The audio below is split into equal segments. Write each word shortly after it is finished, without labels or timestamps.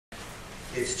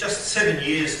It's just 7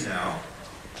 years now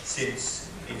since,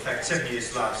 in fact 7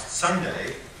 years last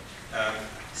Sunday,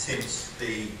 since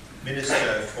the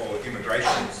Minister for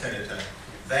Immigration, Senator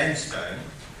Vanstone,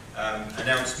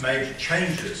 announced major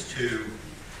changes to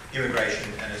immigration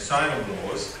and asylum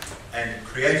laws and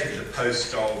created the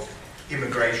post of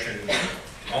Immigration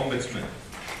Ombudsman.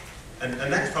 And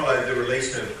that followed the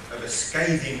release of a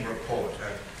scathing report,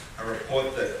 a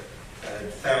report that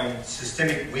found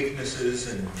systemic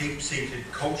weaknesses and deep-seated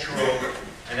cultural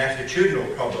and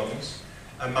attitudinal problems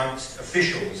amongst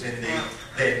officials in the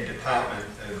then Department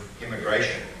of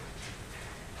Immigration.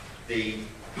 The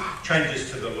changes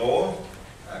to the law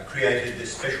created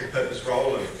this special purpose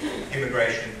role of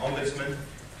Immigration Ombudsman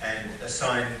and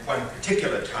assigned one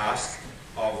particular task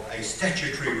of a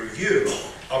statutory review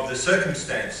of the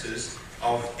circumstances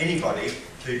of anybody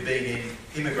who'd been in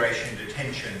immigration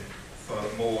detention for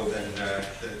more than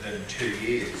 2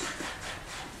 years.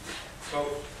 Well,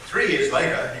 3 years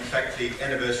later, in fact the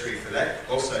anniversary for that,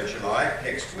 also July,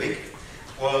 next week,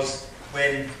 was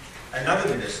when another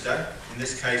minister, in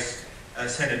this case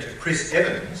Senator Chris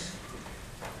Evans,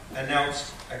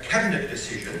 announced a cabinet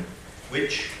decision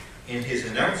which, in his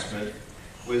announcement,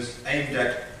 was aimed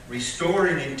at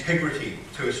restoring integrity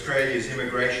to Australia's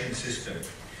immigration system.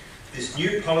 This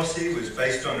new policy was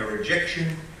based on a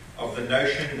rejection of the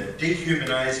notion that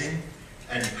dehumanising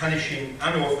and punishing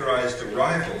unauthorised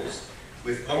arrivals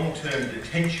with long-term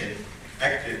detention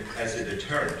acted as a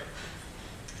deterrent.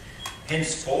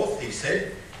 Henceforth, he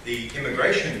said, the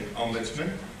Immigration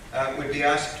Ombudsman would be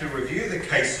asked to review the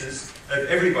cases of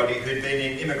everybody who'd been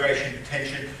in immigration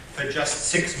detention for just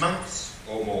 6 months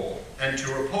or more, and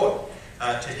to report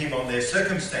to him on their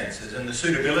circumstances and the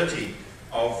suitability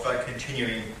of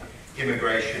continuing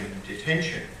immigration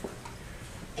detention.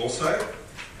 Also,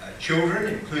 children,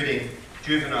 including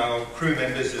juvenile crew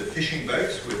members of fishing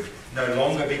boats, would no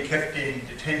longer be kept in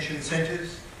detention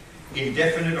centres.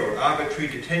 Indefinite or arbitrary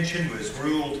detention was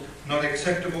ruled not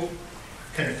acceptable.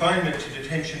 Confinement to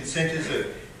detention centres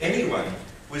of anyone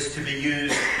was to be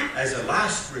used as a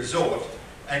last resort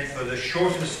and for the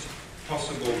shortest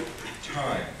possible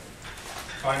time.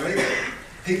 Finally,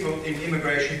 people in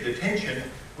immigration detention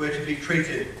were to be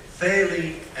treated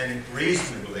fairly and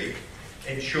reasonably,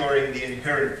 ensuring the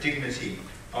inherent dignity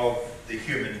of the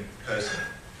human person.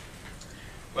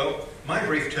 Well, my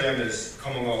brief term as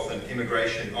Commonwealth and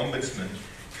Immigration Ombudsman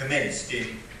commenced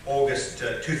in August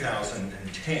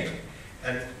 2010,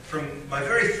 and from my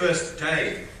very first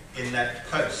day in that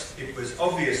post, it was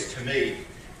obvious to me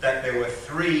that there were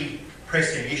 3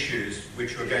 pressing issues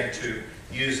which were going to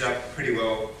use up pretty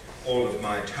well all of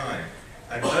my time.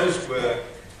 And those were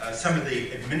some of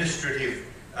the administrative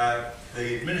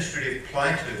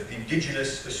plight of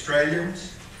Indigenous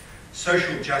Australians,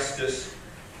 social justice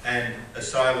and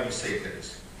asylum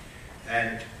seekers.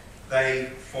 And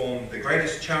they form the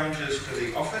greatest challenges to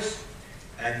the office,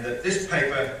 and that this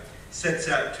paper sets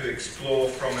out to explore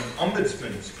from an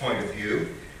ombudsman's point of view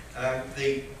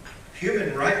the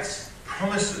human rights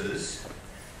promises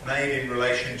made in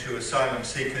relation to asylum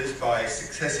seekers by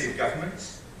successive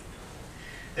governments,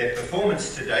 their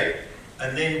performance to date,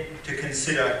 and then to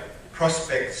consider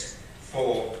prospects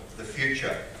for the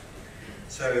future.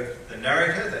 So the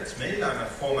narrator, that's me, I'm a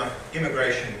former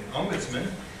Immigration Ombudsman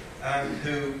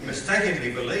who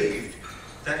mistakenly believed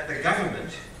that the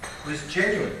government was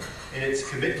genuine in its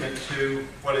commitment to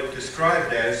what it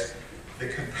described as the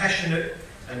compassionate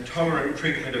and tolerant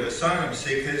treatment of asylum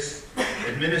seekers,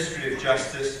 administrative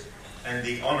justice, and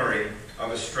the honouring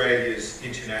of Australia's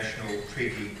international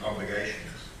treaty obligations.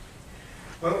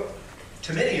 Well,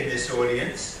 to many in this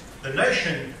audience, the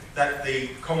notion that the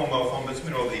Commonwealth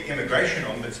Ombudsman or the Immigration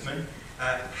Ombudsman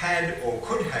had or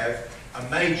could have a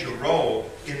major role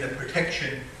in the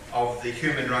protection of the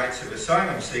human rights of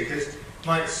asylum seekers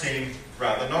might seem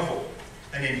rather novel.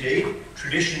 And indeed,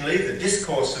 traditionally, the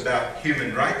discourse about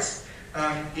human rights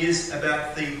is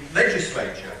about the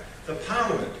legislature, the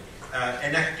Parliament,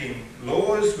 enacting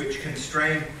laws which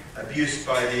constrain abuse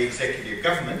by the executive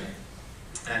government,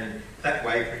 and that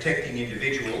way protecting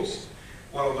individuals,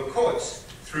 while the courts,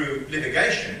 through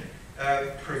litigation,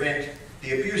 prevent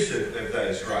the abuse of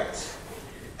those rights.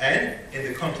 And in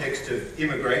the context of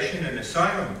immigration and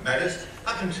asylum matters,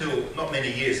 up until not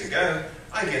many years ago,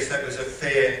 I guess that was a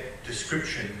fair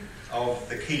description of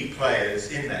the key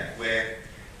players in that, where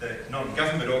the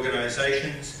non-government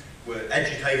organisations were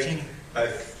agitating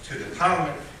both to the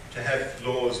Parliament to have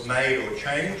laws made or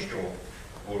changed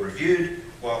or reviewed,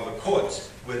 while the courts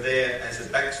were there as a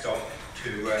backstop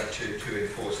to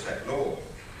enforce that law.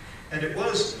 And it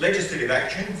was legislative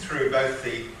action through both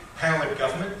the Howard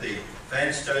government, the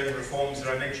Vanstone reforms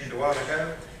that I mentioned a while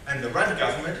ago, and the Rudd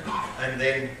government, and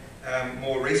then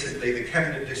more recently the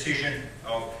cabinet decision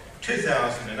of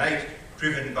 2008,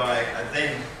 driven by a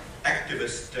then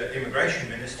activist immigration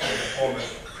minister in the form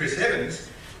of Chris Evans,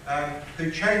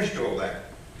 who changed all that.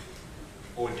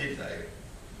 Or did they?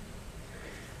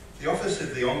 The Office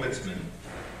of the Ombudsman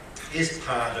is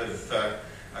part of a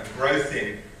growth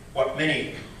in what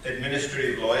many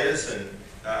administrative lawyers and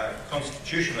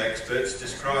constitutional experts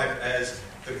describe as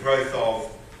the growth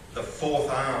of the fourth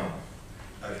arm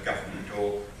of government,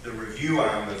 or the review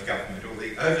arm of government, or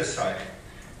the oversight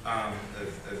arm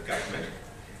of government.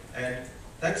 And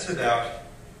that's about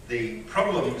the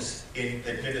problems in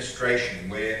administration,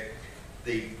 where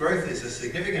the growth is a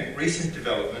significant recent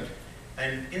development,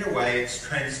 and in a way it's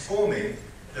transforming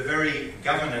the very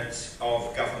governance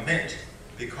of government,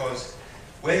 because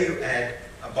where you add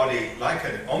a body like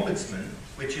an ombudsman,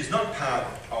 which is not part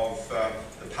of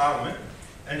the parliament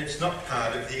and it's not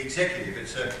part of the executive,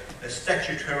 it's a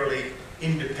statutorily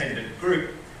independent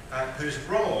group whose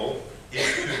role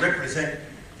is to represent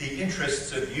the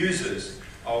interests of users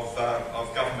of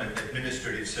government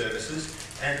administrative services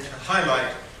and to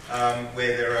highlight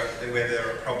where there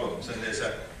are problems, and there's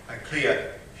a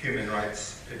clear human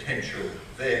rights potential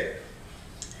there.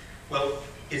 Well,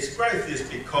 its growth is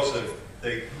because of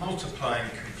the multiplying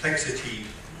complexity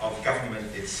of government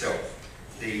itself,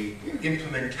 the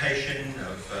implementation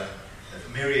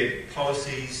of myriad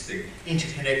policies, the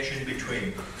interconnection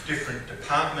between different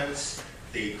departments,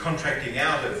 the contracting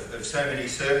out of so many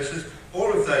services.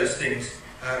 All of those things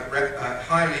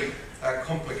highly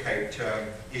complicate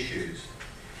issues.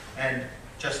 And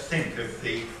just think of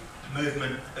the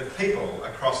movement of people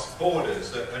across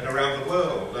borders and around the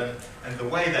world, and the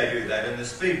way they do that and the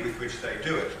speed with which they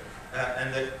do it,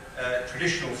 and that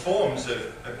traditional forms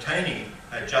of obtaining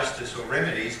justice or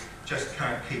remedies just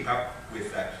can't keep up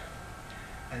with that.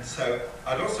 And so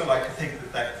I'd also like to think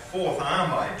that that fourth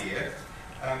arm idea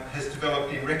has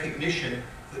developed in recognition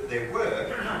that there were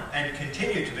and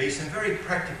continue to be some very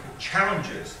practical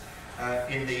challenges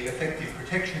in the effective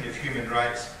protection of human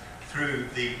rights through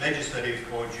the legislative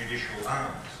or judicial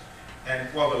arms. And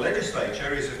while the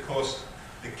legislature is, of course,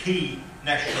 the key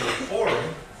national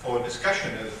forum for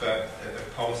discussion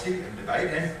of policy and debate,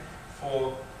 and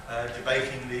for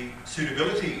debating the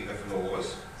suitability of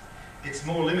laws, it's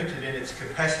more limited in its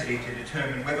capacity to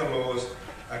determine whether laws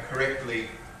are correctly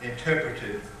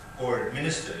interpreted or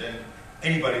administered. And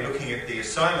anybody looking at the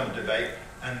asylum debate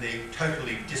and the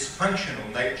totally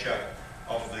dysfunctional nature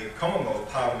of the Commonwealth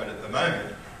Parliament at the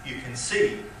moment, you can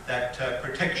see that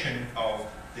protection of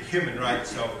the human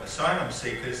rights of asylum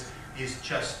seekers is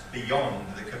just beyond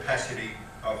the capacity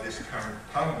of this current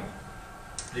Parliament.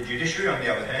 The judiciary, on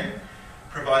the other hand,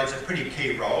 provides a pretty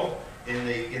key role in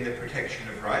the protection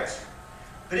of rights,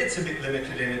 but it's a bit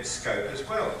limited in its scope as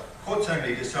well. Courts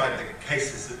only decide the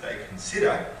cases that they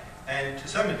consider, and to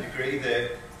some degree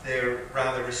they're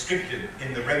rather restricted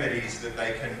in the remedies that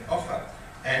they can offer.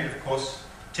 And of course,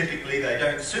 typically they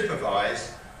don't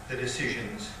supervise the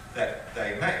decisions that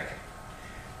they make.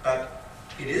 But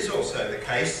it is also the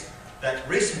case that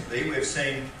recently we've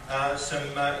seen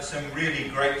some really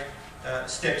great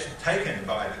steps taken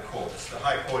by the courts. The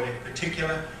High Court in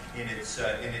particular, in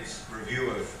its review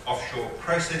of offshore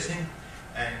processing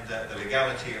and the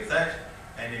legality of that,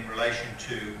 and in relation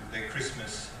to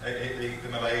the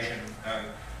Malaysian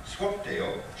swap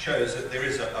deal, shows that there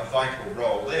is a vital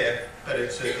role there, but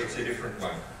it's a different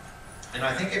one. And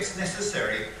I think it's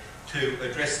necessary to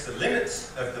address the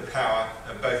limits of the power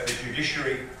of both the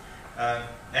judiciary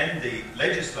and the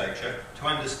legislature, to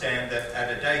understand that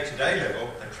at a day-to-day level,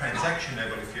 a transaction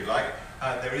level if you like,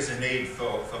 there is a need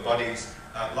for bodies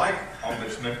like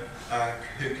Ombudsman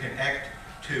who can act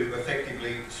to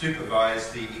effectively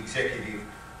supervise the executive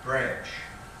branch.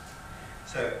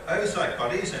 So oversight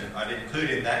bodies, and I'd include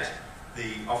in that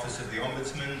the Office of the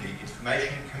Ombudsman, the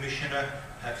Information Commissioner,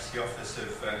 perhaps the Office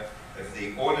of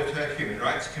the Auditor, Human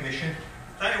Rights Commission,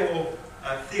 they all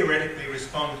theoretically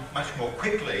respond much more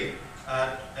quickly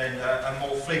and are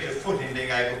more fleet of foot in being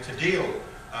able to deal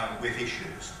with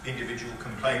issues, individual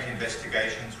complaint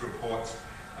investigations, reports,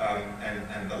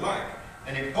 and the like.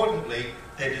 And importantly,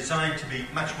 they're designed to be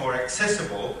much more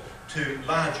accessible to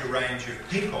larger range of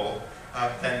people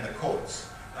than the courts.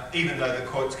 Even though the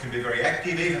courts can be very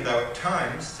active, even though at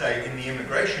times, say in the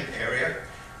immigration area,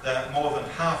 more than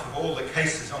half of all the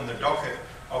cases on the docket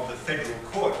of the federal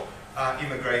court are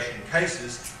immigration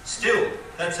cases, still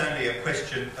that's only a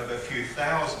question of a few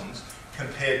thousands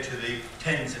compared to the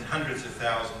tens and hundreds of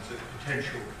thousands of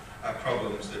potential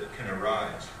problems that can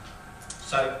arise.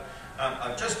 So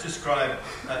I've just described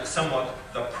somewhat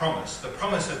the promise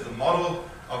of the model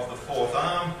of the fourth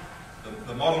arm,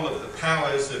 the model of the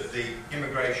powers of the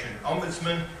Immigration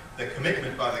Ombudsman, the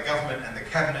commitment by the government and the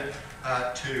cabinet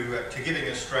to giving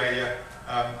Australia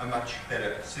a much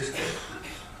better system.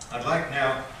 I'd like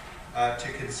now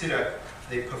to consider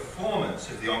the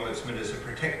performance of the Ombudsman as a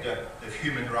protector of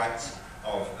human rights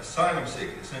of asylum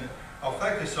seekers. And I'll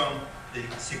focus on the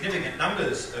significant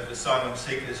numbers of asylum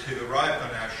seekers who've arrived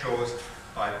on our shores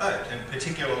by boat, and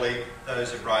particularly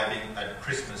those arriving at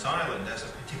Christmas Island as a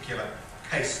particular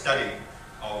case study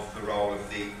of the role of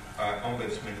the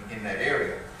Ombudsman in that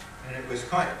area. And it was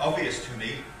quite obvious to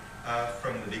me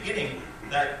from the beginning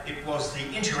that it was the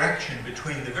interaction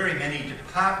between the very many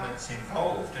departments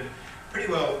involved, and pretty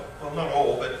well not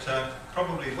all, but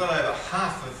probably well over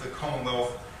half of the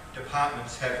Commonwealth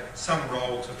departments have some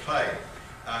role to play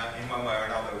in one way or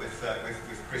another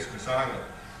with Christmas Island.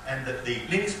 And that the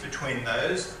links between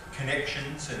those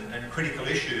connections and critical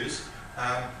issues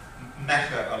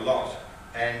matter a lot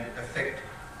and affect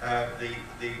the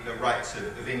rights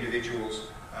of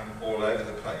individuals all over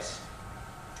the place.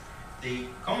 The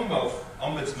Commonwealth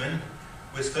Ombudsman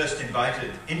was first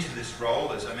invited into this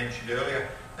role, as I mentioned earlier,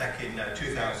 back in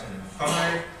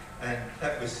 2005, and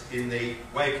that was in the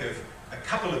wake of a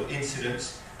couple of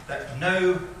incidents that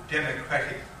no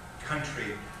democratic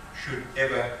country should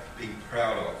ever be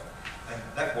proud of. And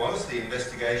that was the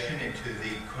investigation into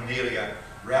the Cornelia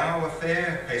Rao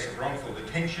affair, a case of wrongful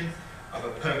detention of a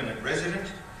permanent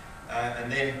resident,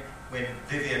 and then when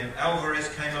Vivian Alvarez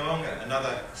came along,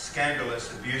 another scandalous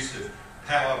abuse of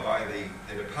power by the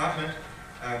department,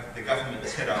 the government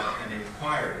set up an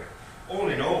inquiry. All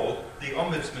in all, the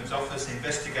Ombudsman's office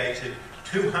investigated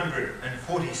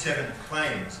 247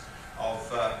 claims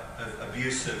of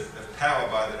abuse of power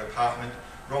by the department,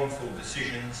 wrongful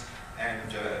decisions,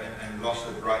 and loss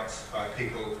of rights by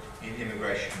people in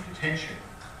immigration detention.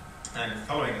 And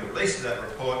following the release of that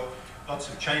report, lots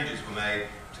of changes were made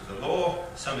to the law,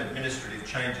 some administrative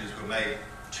changes were made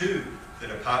to the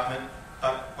department,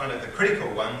 but one of the critical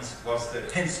ones was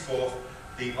that henceforth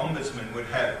the Ombudsman would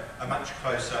have a much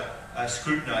closer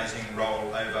scrutinising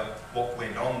role over what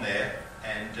went on there,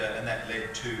 and that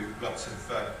led to lots of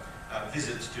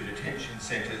visits to detention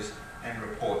centres and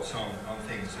reports on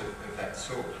things of that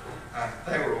sort.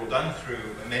 They were all done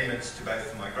through amendments to both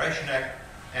the Migration Act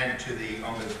and to the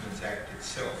Ombudsman's Act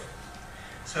itself.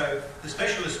 So the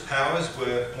specialist powers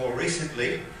were more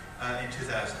recently, in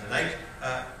 2008,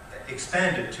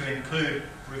 expanded to include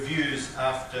reviews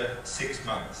after 6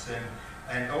 months,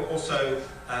 and also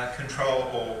control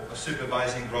or a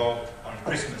supervising role on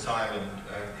Christmas Island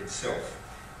itself.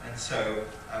 And so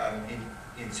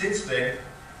since then,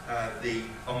 the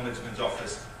Ombudsman's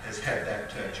office has had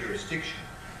that jurisdiction.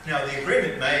 Now, the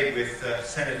agreement made with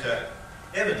Senator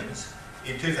Evans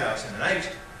in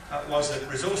 2008 was that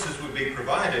resources would be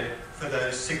provided for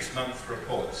those 6-month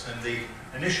reports, and the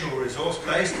initial resource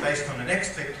base based on an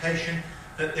expectation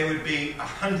that there would be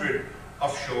 100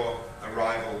 offshore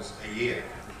arrivals a year.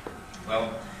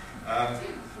 Well,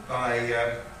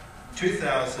 by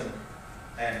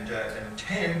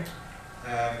 2010,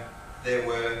 there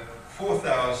were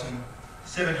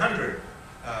 4,700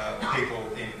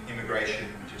 people in immigration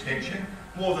detention,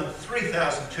 more than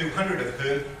 3,200 of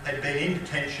whom had been in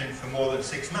detention for more than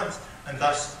 6 months, and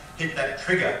thus hit that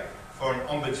trigger for an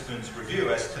Ombudsman's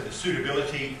review as to the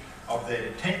suitability of their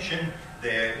detention,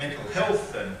 their mental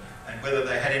health, and whether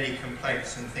they had any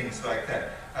complaints and things like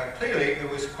that. Clearly, it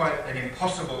was quite an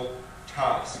impossible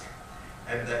task,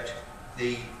 and that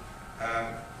the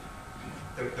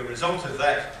result of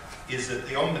that is that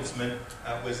the Ombudsman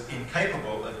was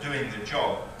incapable of doing the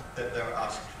job that they were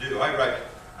asked to do. I wrote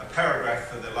a paragraph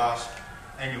for the last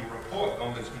annual report,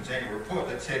 Ombudsman's annual report,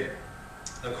 that said,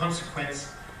 the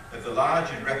consequence of the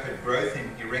large and rapid growth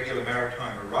in irregular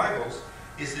maritime arrivals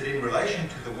is that in relation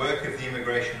to the work of the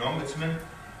Immigration Ombudsman,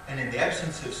 and in the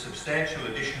absence of substantial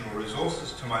additional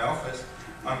resources to my office,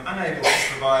 I'm unable to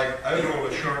provide overall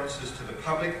assurances to the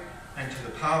public and to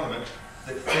the Parliament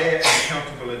that fair and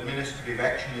accountable administrative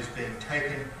action is being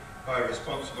taken by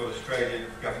responsible Australian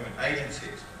government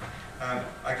agencies.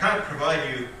 I can't provide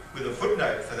you with a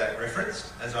footnote for that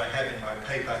reference, as I have in my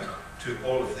paper to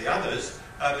all of the others,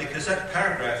 because that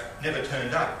paragraph never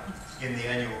turned up in the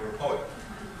annual report.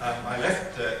 I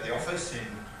left the office in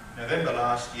November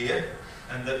last year,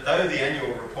 and that though the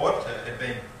annual report had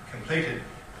been completed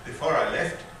before I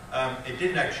left, it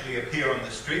didn't actually appear on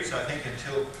the streets, I think,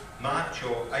 until March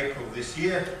or April this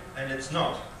year, and it's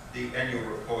not the annual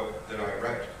report that I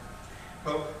wrote.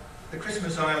 Well, the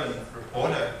Christmas Island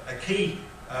report, a key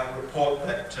report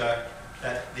that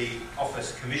that the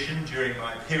office commissioned during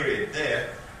my period there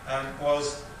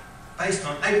was based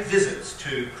on 8 visits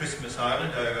to Christmas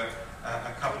Island over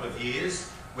a couple of years,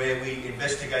 where we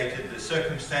investigated the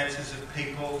circumstances of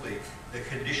people, the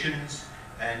conditions,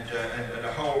 and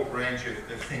a whole range of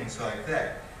things like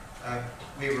that.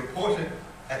 We reported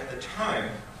at the time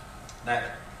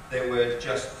that there were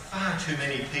just far too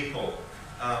many people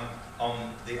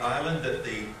on the island, that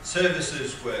the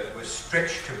services were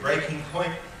stretched to breaking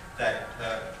point, that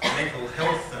mental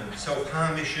health and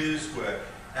self-harm issues were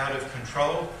out of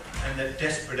control, and that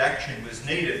desperate action was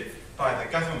needed by the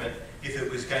government if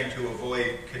it was going to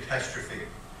avoid catastrophe.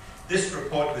 This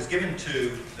report was given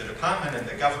to the department and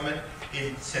the government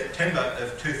in September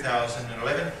of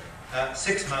 2011,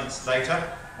 6 months later,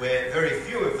 where very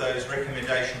few of those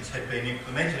recommendations had been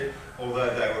implemented, although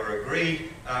they were agreed.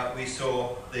 We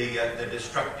saw the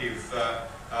destructive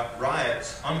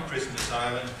riots on Christmas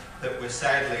Island that were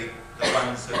sadly the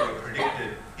ones that were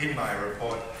predicted in my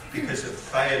report because of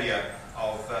failure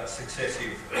of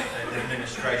successive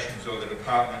administrations or the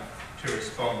department to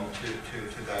respond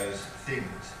to those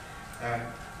things.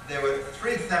 There were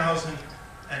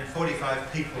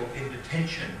 3,045 people in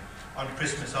detention on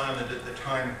Christmas Island at the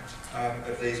time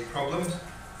of these problems.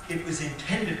 It was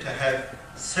intended to have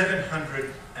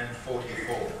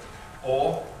 744,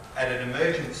 or at an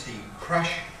emergency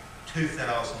crush,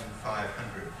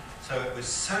 2,500. So it was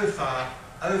so far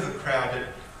overcrowded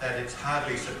that it's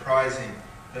hardly surprising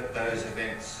that those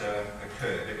events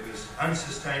occurred. It was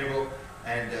unsustainable,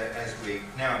 and as we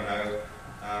now know,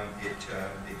 it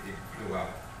blew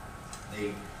up.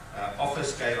 The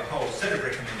office gave a whole set of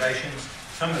recommendations,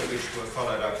 some of which were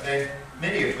followed up then,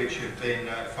 many of which have been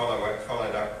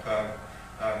followed up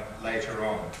later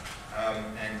on.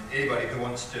 And anybody who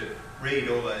wants to read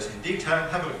all those in detail,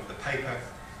 have a look at the paper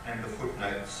and the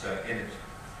footnotes in it.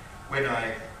 When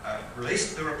I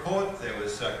released the report, there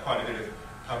was quite a bit of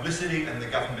publicity, and the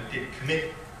government did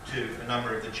commit to a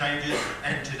number of the changes,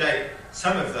 and to date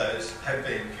some of those have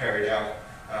been carried out,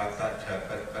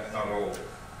 but not all.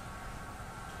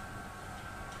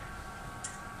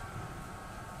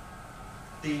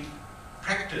 The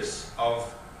practice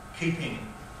of keeping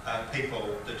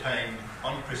people detained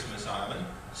on Christmas Island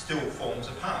still forms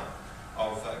a part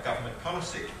of government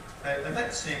policy. And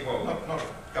that's, well, not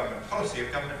of government policy,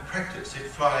 of government practice. It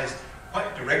flies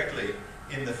quite directly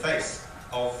in the face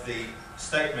of the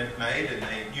statement made and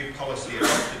the new policy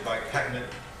adopted by Cabinet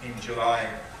in July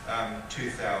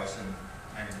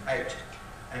 2008.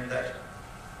 And that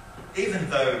even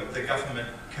though the government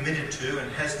committed to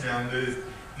and has now moved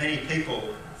many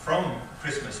people from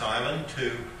Christmas Island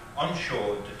to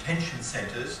onshore detention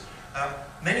centres,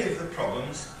 many of the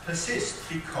problems persist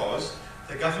because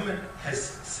the government has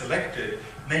selected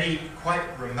many quite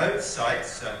remote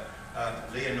sites,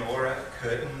 Leonora,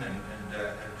 Curtin and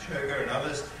Sherga and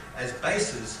others, as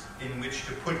bases in which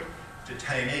to put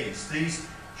detainees. These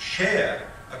share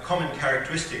a common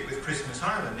characteristic with Christmas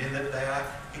Island in that they are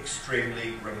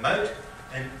extremely remote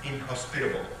and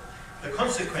inhospitable. The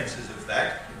consequences of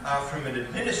that are, from an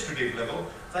administrative level,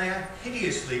 they are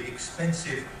hideously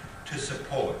expensive to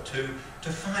support, to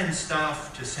find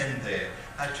staff to send there,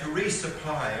 to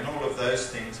resupply, and all of those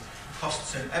things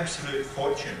costs an absolute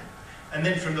fortune. And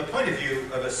then from the point of view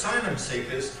of asylum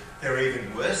seekers, they're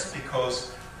even worse,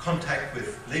 because contact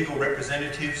with legal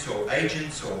representatives or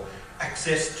agents or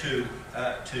access to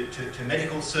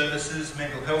medical services,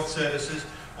 mental health services,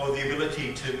 or the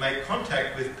ability to make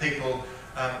contact with people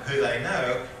who they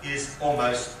know is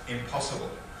almost impossible.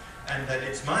 And that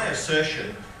it's my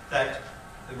assertion that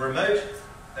the remote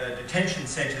detention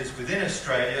centres within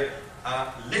Australia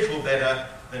are little better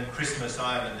than Christmas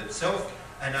Island itself,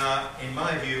 and are, in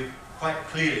my view, quite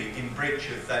clearly in breach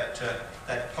of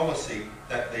that policy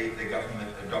that the government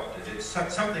adopted. It's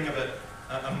something of a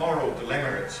moral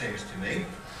dilemma, it seems to me,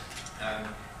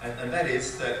 and that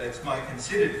is that it's my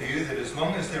considered view that as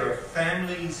long as there are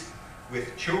families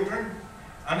with children,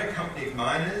 unaccompanied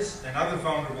minors and other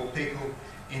vulnerable people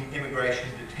in immigration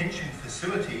detention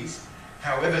facilities,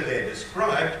 however they're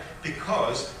described,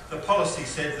 because the policy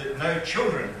said that no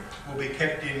children will be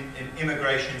kept in an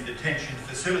immigration detention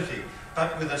facility,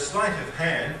 but with a sleight of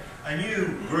hand, a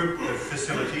new group of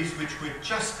facilities which were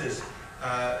just as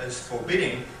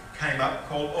forbidding came up,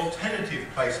 called alternative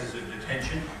places of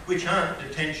detention, which aren't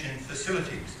detention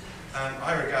facilities.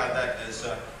 I regard that as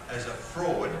a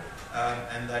fraud,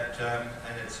 and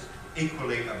it's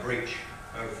equally a breach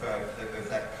of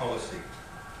that policy.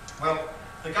 Well,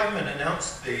 the government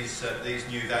announced these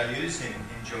new values in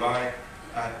July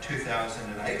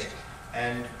 2008,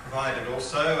 and provided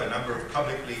also a number of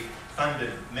publicly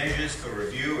funded measures for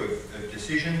review of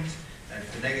decisions, and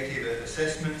for negative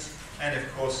assessments, and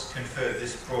of course conferred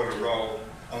this broader role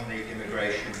on the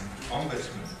Immigration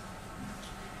Ombudsman.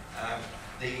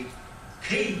 The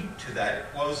key to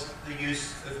that was the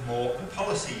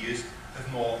policy use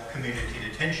of more community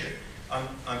detention.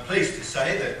 I'm pleased to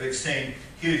say that we've seen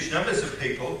huge numbers of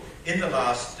people in the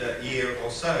last year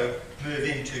or so move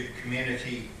into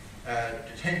community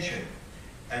detention,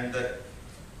 and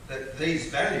that these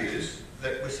values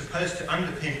that were supposed to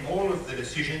underpin all of the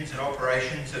decisions and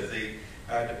operations of the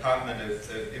Department of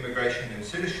Immigration and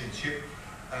Citizenship,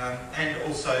 and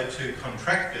also to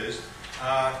contractors,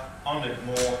 are honoured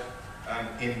more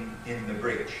in the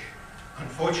breach.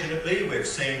 Unfortunately, we've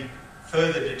seen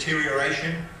further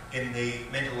deterioration in the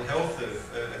mental health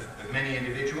of many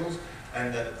individuals,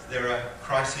 and that there are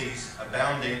crises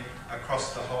abounding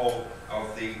across the whole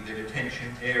of the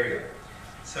detention area.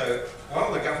 So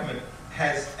while the government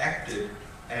has acted,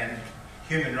 and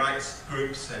human rights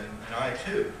groups and I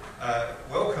too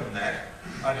welcome that,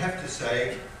 I'd have to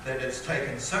say that it's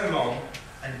taken so long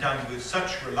and done with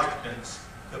such reluctance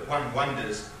that one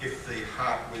wonders if the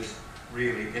heart was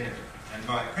really in it. And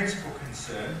my principal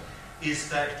concern is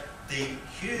that the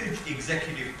huge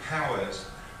executive powers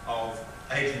of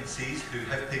agencies who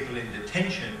have people in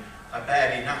detention are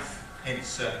bad enough,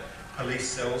 hence police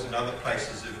cells and other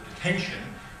places of detention.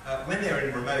 When they're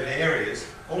in remote areas,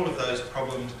 all of those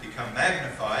problems become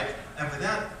magnified, and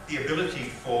without the ability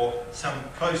for some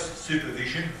close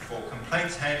supervision for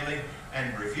complaints handling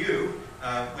and review,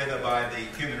 whether by the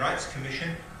Human Rights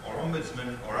Commission or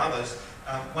Ombudsman or others,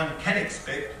 one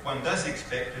does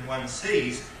expect, and one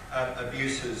sees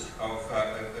abuses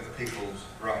of people's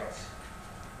rights.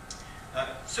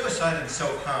 Suicide and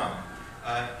self-harm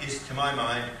is, to my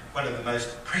mind, one of the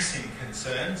most pressing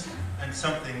concerns, and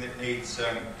something that needs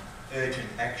urgent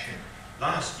action.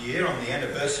 Last year, on the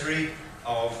anniversary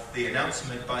of the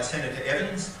announcement by Senator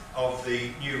Evans of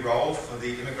the new role for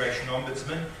the Immigration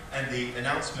Ombudsman and the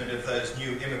announcement of those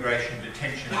new immigration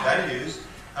detention values,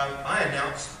 I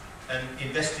announced an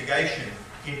investigation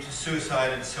into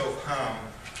suicide and self-harm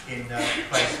in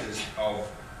places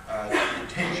of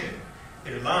detention.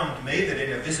 It alarmed me that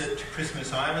in a visit to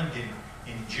Christmas Island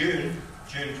in June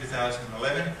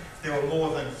 2011, there were more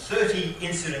than 30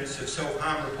 incidents of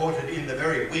self-harm reported in the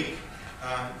very week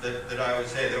that I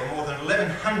was there. There were more than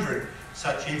 1,100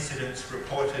 such incidents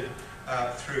reported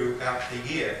throughout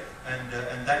the year,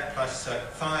 and that plus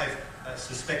 5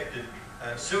 suspected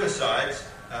suicides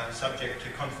subject to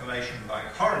confirmation by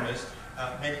coroners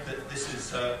meant that this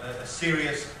is a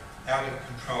serious,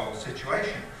 out-of-control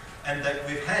situation, and that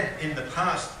we've had in the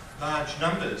past large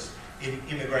numbers in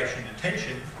immigration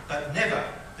detention, but never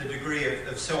the degree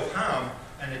of self-harm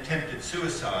and attempted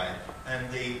suicide.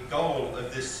 And the goal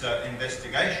of this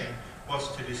investigation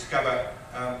was to discover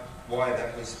why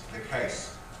that was the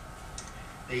case.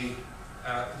 The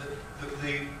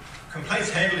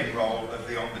complaints handling role of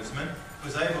the Ombudsman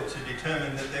was able to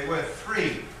determine that there were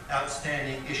 3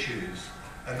 outstanding issues,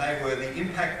 and they were the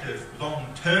impact of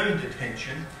long-term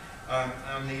detention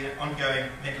on the ongoing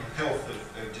mental health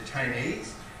of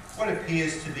detainees, what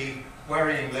appears to be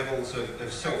worrying levels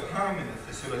of self-harm in the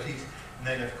facilities, and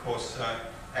then of course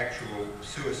actual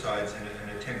suicides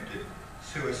and attempted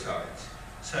suicides.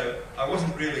 So I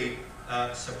wasn't really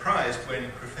surprised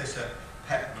when Professor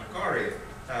Pat McGorry,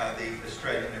 the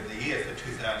Australian of the Year for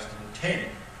 2010,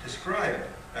 described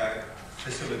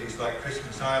facilities like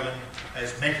Christmas Island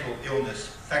as mental illness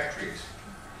factories.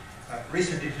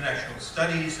 Recent international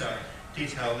studies,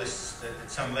 detail this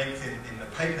at some length in the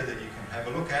paper that you can have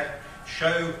a look at,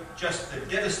 show just the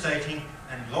devastating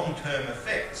and long-term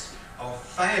effects of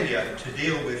failure to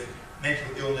deal with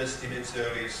mental illness in its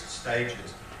earliest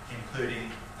stages, including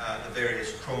the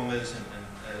various traumas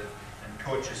and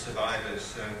torture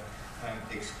survivors'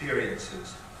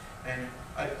 experiences. And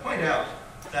I'd point out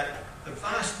that the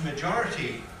vast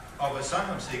majority of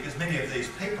asylum seekers, many of these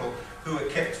people who are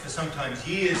kept for sometimes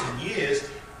years and years,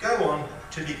 go on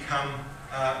to become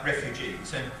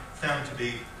refugees and found to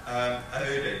be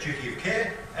owed a duty of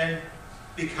care and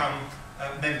become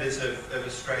members of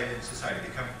Australian society,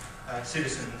 become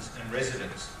citizens and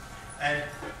residents. And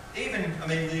even, I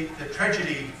mean, the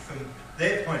tragedy from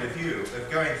their point of view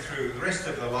of going through the rest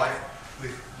of their life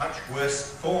with much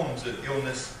worse forms of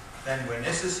illness than were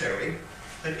necessary,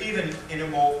 but even in a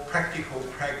more practical,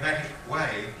 pragmatic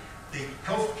way, the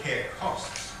healthcare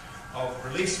costs of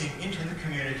releasing into the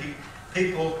community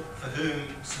people for whom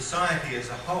society as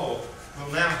a whole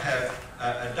will now have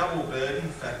a double burden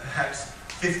for perhaps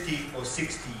 50 or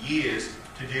 60 years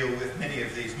to deal with many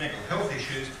of these mental health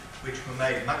issues, which were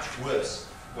made much worse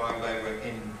while they were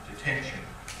in detention.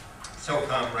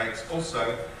 Self-harm rates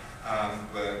also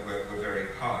were very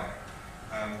high.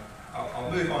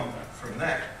 I'll move on from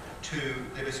that to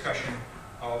the discussion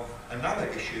of another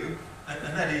issue,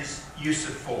 and that is use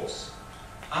of force.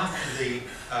 After the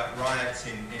riots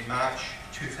in March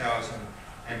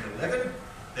 2011,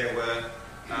 there were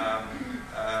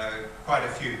quite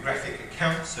a few graphic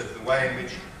accounts of the way in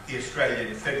which the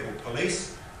Australian Federal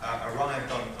Police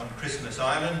arrived on Christmas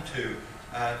Island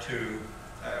to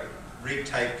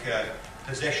retake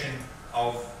possession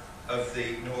of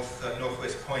the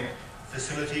Northwest Point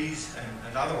facilities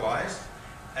and otherwise,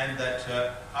 and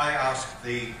that I asked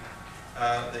the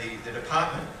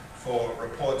department for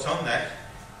reports on that,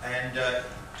 and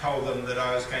told them that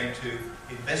I was going to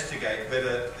investigate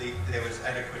whether there was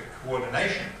adequate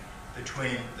coordination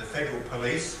between the Federal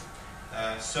Police,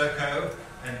 Serco,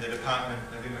 and the Department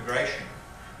of Immigration.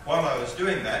 While I was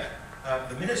doing that,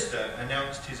 the Minister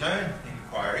announced his own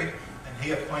inquiry, and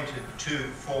he appointed two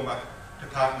former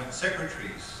department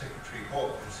secretaries, Secretary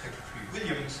Hawke and Secretary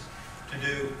Williams, to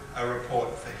do a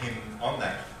report for him on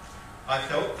that. I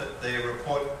felt that their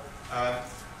report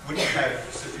wouldn't have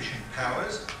sufficient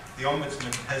powers. The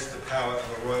Ombudsman has the power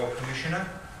of a Royal Commissioner,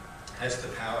 has the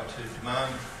power to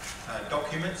demand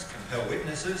documents, compel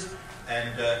witnesses,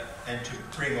 and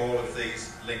to bring all of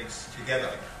these links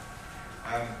together.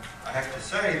 I have to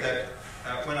say that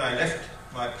when I left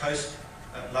my post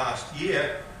last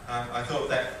year, I thought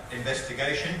that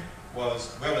investigation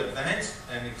was well advanced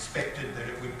and expected that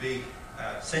it would be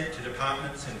sent to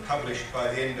departments and published by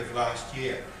the end of last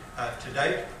year. To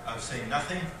date, I've seen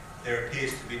nothing. There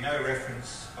appears to be no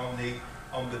reference on the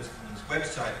Ombudsman's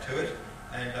website to it,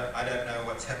 and I don't know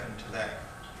what's happened to that.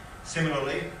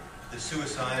 Similarly, the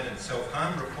suicide and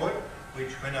self-harm report,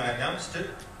 which when I announced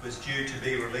it was due to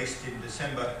be released in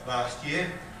December last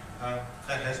year,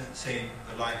 that hasn't seen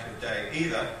the light of day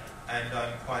either, and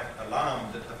I'm quite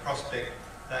alarmed at the prospect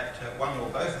that one or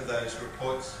both of those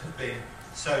reports have been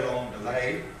so long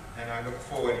delayed, and I look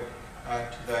forward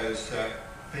to those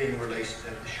being released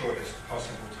at the shortest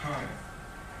possible time.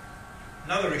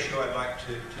 Another issue I'd like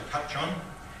to touch on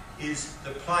is the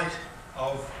plight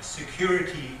of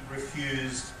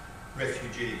security-refused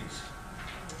refugees.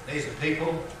 These are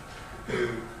people who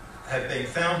have been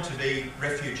found to be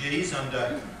refugees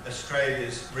under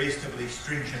Australia's reasonably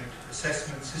stringent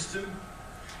assessment system,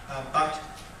 but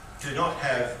do not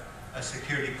have a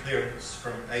security clearance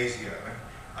from ASIO.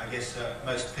 I guess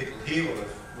most people here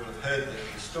will have heard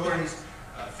the stories.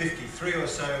 53 or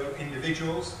so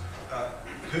individuals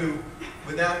who,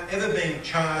 without ever being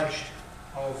charged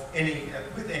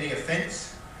with any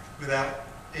offence, without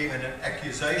even an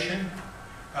accusation,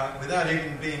 without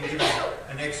even being given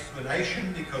an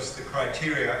explanation because the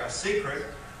criteria are secret,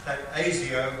 that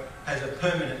ASIO has a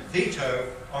permanent veto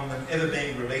on them ever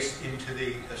being released into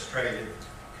the Australian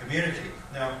community.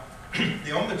 Now,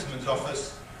 the Ombudsman's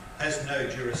Office has no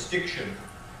jurisdiction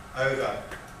over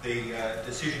the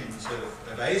decisions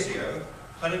of ASIO,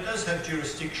 but it does have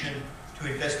jurisdiction to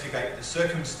investigate the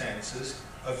circumstances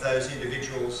of those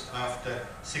individuals after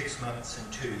 6 months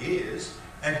and 2 years,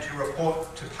 and to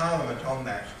report to Parliament on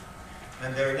that.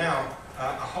 And there are now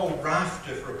a whole raft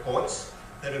of reports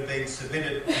that have been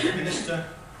submitted to the Minister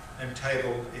and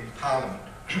tabled in Parliament.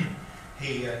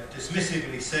 He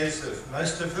dismissively says of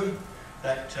most of them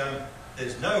that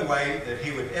there's no way that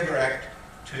he would ever act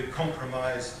to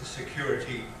compromise the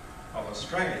security of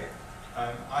Australia.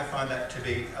 I find that to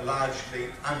be a largely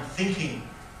unthinking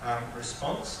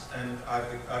response, and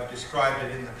I've described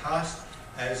it in the past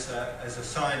as a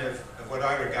sign of what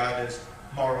I regard as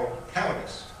moral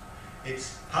cowardice.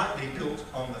 It's partly built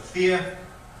on the fear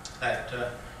that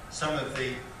some of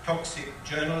the toxic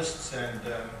journalists and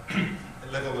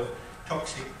the level of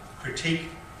toxic critique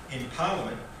in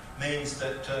Parliament means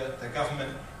that the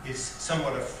government is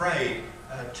somewhat afraid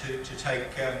to take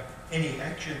any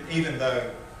action, even though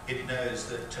it knows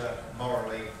that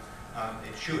morally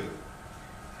it should.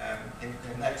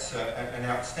 And that's an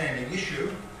outstanding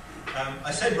issue.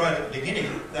 I said right at the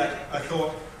beginning that I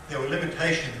thought there were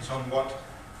limitations on what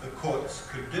the courts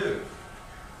could do,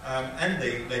 and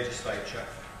the legislature.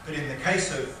 But in the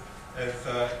case of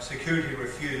security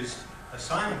refused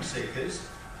asylum seekers,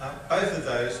 both of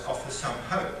those offer some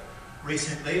hope.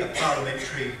 Recently, a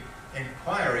parliamentary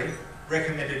inquiry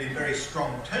recommended in very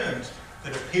strong terms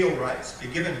that appeal rights be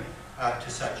given to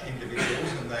such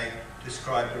individuals, and they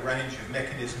described a range of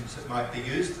mechanisms that might be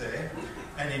used there.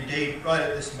 And indeed, right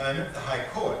at this moment, the High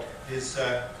Court is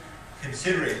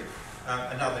considering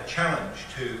another challenge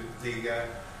to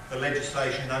the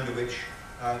legislation under which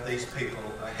these people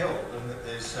are held, and that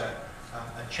there's a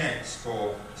chance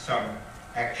for some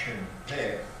action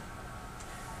there.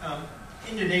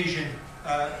 Indonesian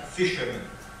fishermen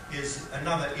is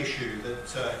another issue that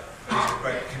is of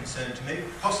great concern to me.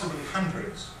 Possibly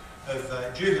hundreds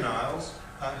of juveniles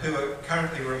who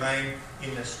currently remain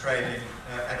in Australian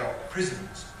adult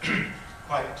prisons,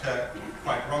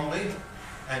 quite wrongly,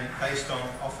 and based on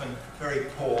often very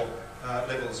poor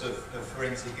levels of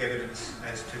forensic evidence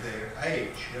as to their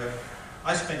age.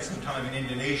 I spent some time in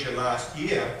Indonesia last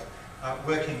year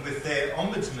working with their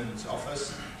Ombudsman's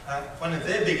office. One of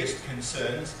their biggest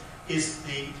concerns is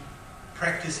the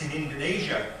practice in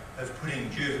Indonesia of putting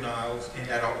juveniles in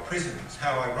adult prisons.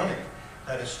 How ironic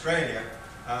that Australia,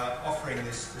 offering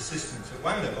this assistance at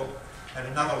one level, at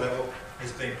another level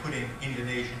has been putting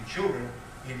Indonesian children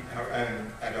in our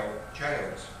own adult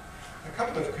jails. A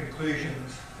couple of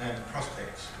conclusions and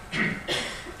prospects.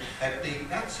 At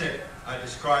the outset, I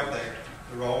described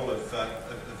the role of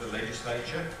the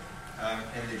legislature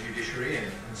and the judiciary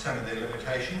and some of their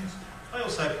limitations. I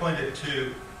also pointed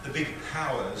to the big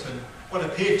powers and what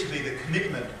appeared to be the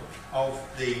commitment of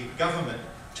the government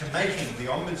to making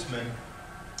the Ombudsman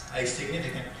a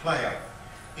significant player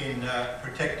in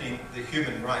protecting the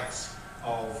human rights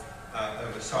of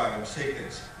asylum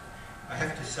seekers. I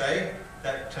have to say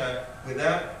that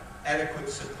without adequate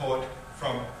support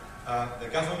from the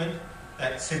government,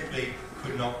 that simply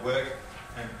could not work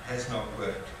and has not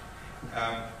worked.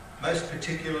 Most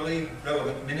particularly,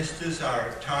 relevant ministers are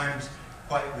at times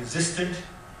quite resistant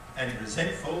and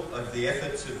resentful of the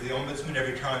efforts of the Ombudsman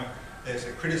every time there's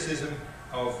a criticism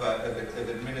of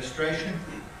administration.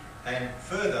 And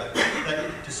further,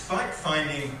 that despite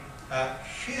finding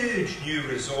huge new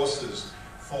resources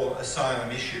for asylum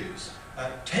issues,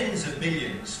 tens of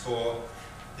millions for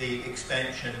the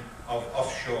expansion of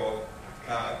offshore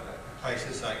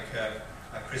places like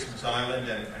Christmas Island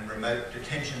and remote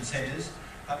detention centres,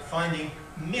 finding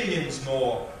millions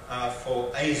more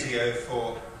for ASIO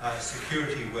for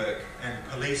security work and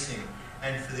policing,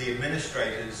 and for the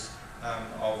administrators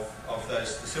of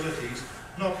those facilities.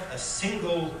 Not a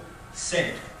single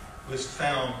cent was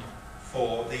found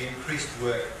for the increased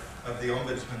work of the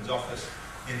Ombudsman's office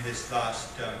in this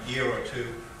last year or two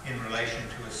in relation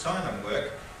to asylum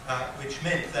work, which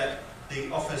meant that the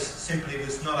office simply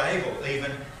was not able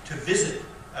even to visit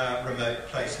remote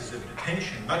places of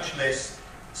detention, much less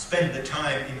spend the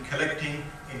time in collecting,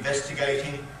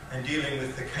 investigating and dealing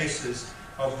with the cases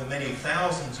of the many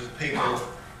thousands of people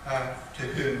to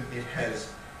whom it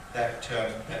has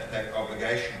that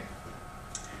obligation.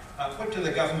 What do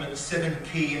the government's 7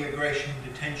 key immigration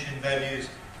detention values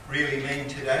really mean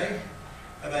today?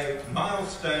 Are they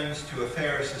milestones to a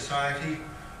fairer society,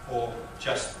 or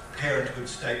just parenthood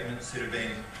statements that have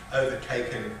been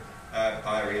overtaken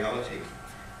by reality?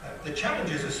 The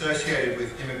challenges associated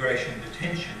with immigration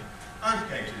detention aren't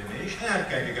going to diminish, they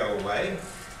aren't going to go away.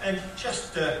 And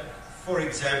just for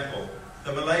example,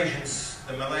 the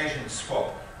Malaysian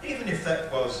swap, even if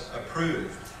that was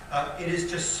approved, it is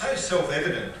just so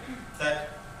self-evident that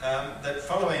that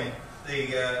following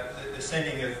the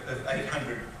sending of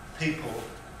 800 people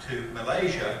to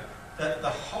Malaysia, that the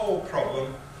whole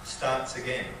problem starts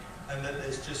again, and that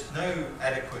there's just no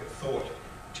adequate thought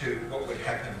to what would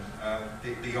happen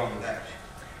beyond that.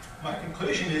 My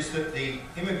conclusion is that the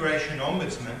Immigration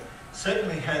Ombudsman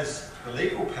certainly has the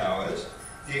legal powers,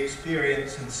 the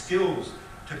experience and skills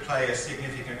to play a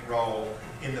significant role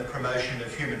in the promotion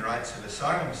of human rights of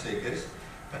asylum seekers,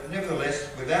 but nevertheless,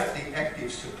 without the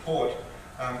active support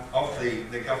of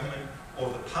the government or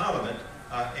the Parliament,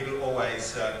 it'll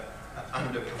always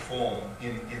underperform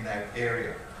in that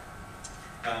area.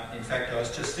 In fact, I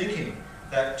was just thinking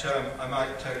that I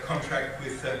might contract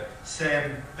with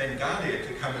Sam Bengadia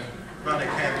to come and run a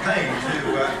campaign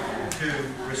to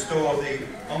restore the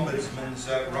Ombudsman's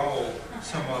role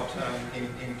somewhat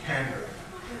in Canberra.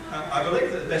 I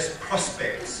believe that the best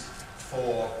prospects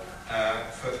for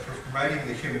promoting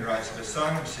the human rights of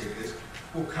asylum seekers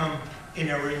will come in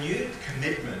a renewed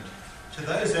commitment to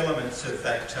those elements of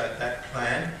that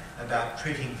plan about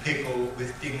treating people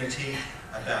with dignity,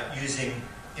 about using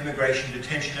immigration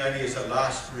detention only as a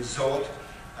last resort,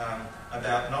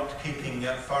 about not keeping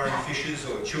foreign fishers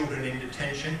or children in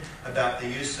detention, about the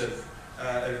use of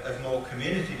more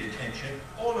community detention.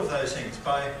 All of those things,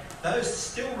 those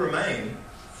still remain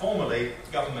formally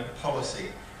government policy,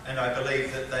 and I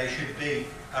believe that they should be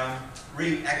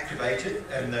reactivated,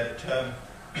 and that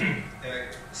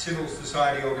civil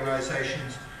society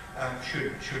organisations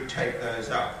should take those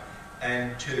up,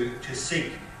 and to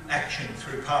seek action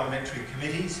through parliamentary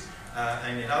committees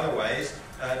and in other ways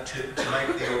to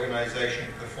make the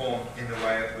organisation perform in the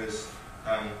way it was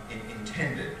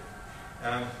intended.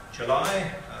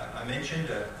 July, I mentioned,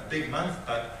 a big month,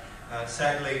 but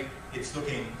Sadly, it's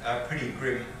looking pretty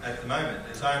grim at the moment.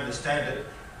 As I understand it,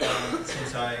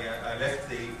 since I left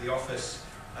the office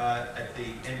at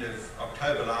the end of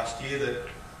October last year, that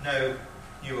no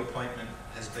new appointment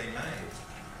has been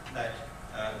made, that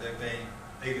there have been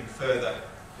even further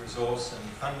resource and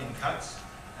funding cuts,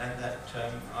 and that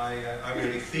I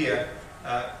really fear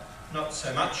not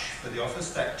so much for the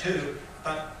office, that too,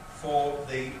 but for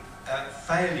the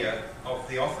failure of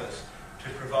the office to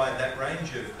provide that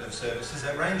range of services,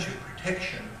 that range of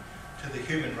protection to the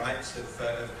human rights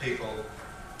of people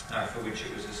for which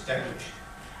it was established.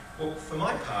 Well, for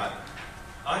my part,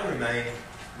 I remain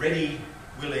ready,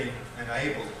 willing and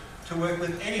able to work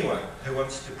with anyone who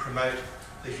wants to promote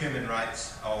the human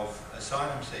rights of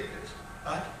asylum seekers.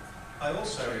 But I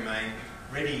also remain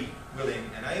ready, willing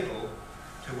and able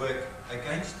to work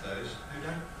against those who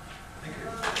don't. Thank you.